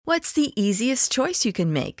What's the easiest choice you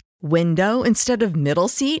can make? Window instead of middle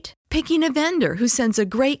seat? Picking a vendor who sends a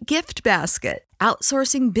great gift basket?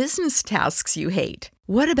 Outsourcing business tasks you hate?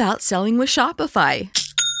 What about selling with Shopify?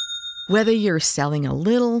 Whether you're selling a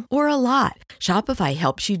little or a lot, Shopify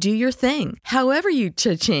helps you do your thing, however you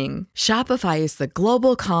cha-ching. Shopify is the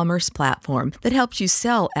global commerce platform that helps you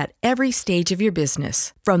sell at every stage of your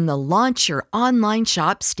business. From the launch your online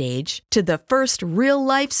shop stage to the first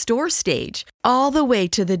real-life store stage, all the way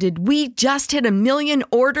to the did we just hit a million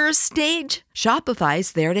orders stage.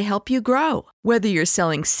 Shopify's there to help you grow. Whether you're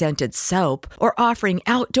selling scented soap or offering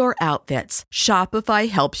outdoor outfits, Shopify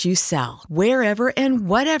helps you sell. Wherever and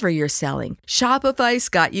whatever you're selling, Shopify's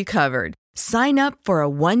got you covered. Sign up for a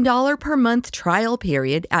 $1 per month trial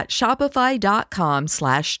period at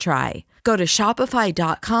shopify.com/try. Go to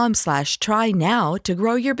shopify.com/try now to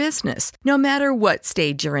grow your business, no matter what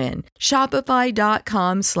stage you're in.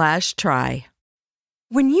 Shopify.com/try.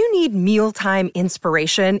 When you need mealtime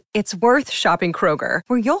inspiration, it's worth shopping Kroger,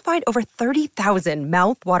 where you'll find over 30,000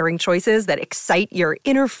 mouth-watering choices that excite your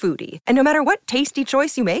inner foodie. And no matter what tasty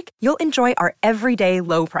choice you make, you'll enjoy our everyday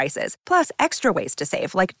low prices, plus extra ways to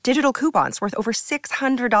save, like digital coupons worth over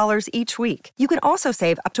 $600 each week. You can also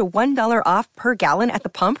save up to $1 off per gallon at the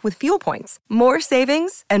pump with fuel points. More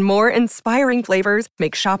savings and more inspiring flavors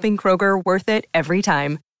make shopping Kroger worth it every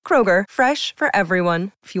time. Kroger, fresh for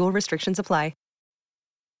everyone. Fuel restrictions apply.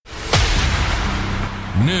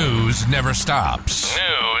 News never stops.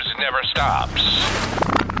 News never stops.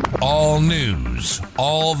 All news,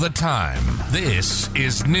 all the time. This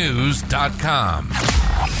is News.com.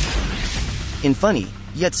 In funny,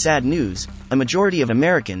 yet sad news, a majority of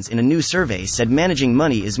Americans in a new survey said managing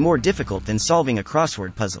money is more difficult than solving a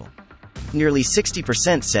crossword puzzle. Nearly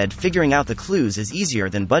 60% said figuring out the clues is easier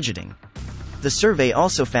than budgeting. The survey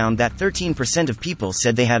also found that 13% of people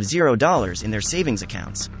said they have $0 in their savings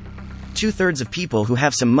accounts. 2/3 of people who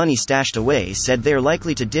have some money stashed away said they're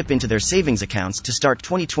likely to dip into their savings accounts to start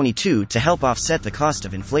 2022 to help offset the cost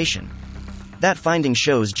of inflation. That finding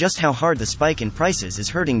shows just how hard the spike in prices is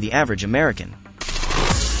hurting the average American.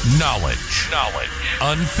 Knowledge.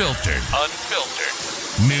 Unfiltered.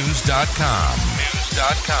 News.com.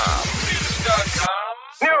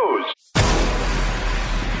 News.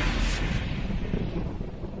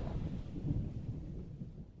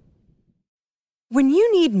 When you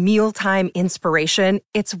need mealtime inspiration,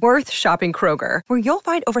 it's worth shopping Kroger, where you'll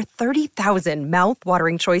find over 30,000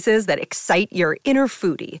 mouth-watering choices that excite your inner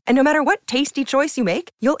foodie. And no matter what tasty choice you make,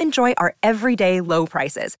 you'll enjoy our everyday low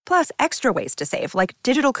prices, plus extra ways to save, like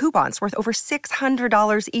digital coupons worth over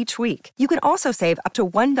 $600 each week. You can also save up to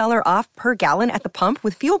 $1 off per gallon at the pump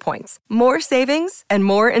with fuel points. More savings and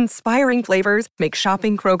more inspiring flavors make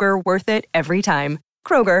shopping Kroger worth it every time.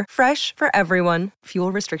 Kroger, fresh for everyone.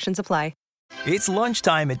 Fuel restrictions apply. It's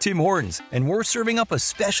lunchtime at Tim Hortons, and we're serving up a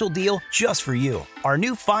special deal just for you. Our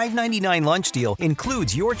new $5.99 lunch deal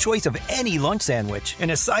includes your choice of any lunch sandwich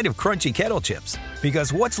and a side of crunchy kettle chips.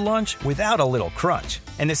 Because what's lunch without a little crunch?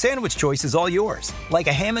 And the sandwich choice is all yours, like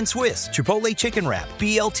a ham and Swiss, Chipotle chicken wrap,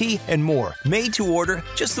 BLT, and more, made to order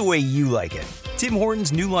just the way you like it. Tim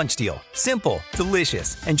Hortons' new lunch deal. Simple,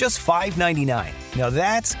 delicious, and just $5.99. Now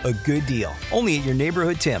that's a good deal. Only at your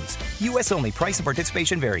neighborhood Tim's. U.S. only. Price and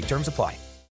participation vary. Terms apply.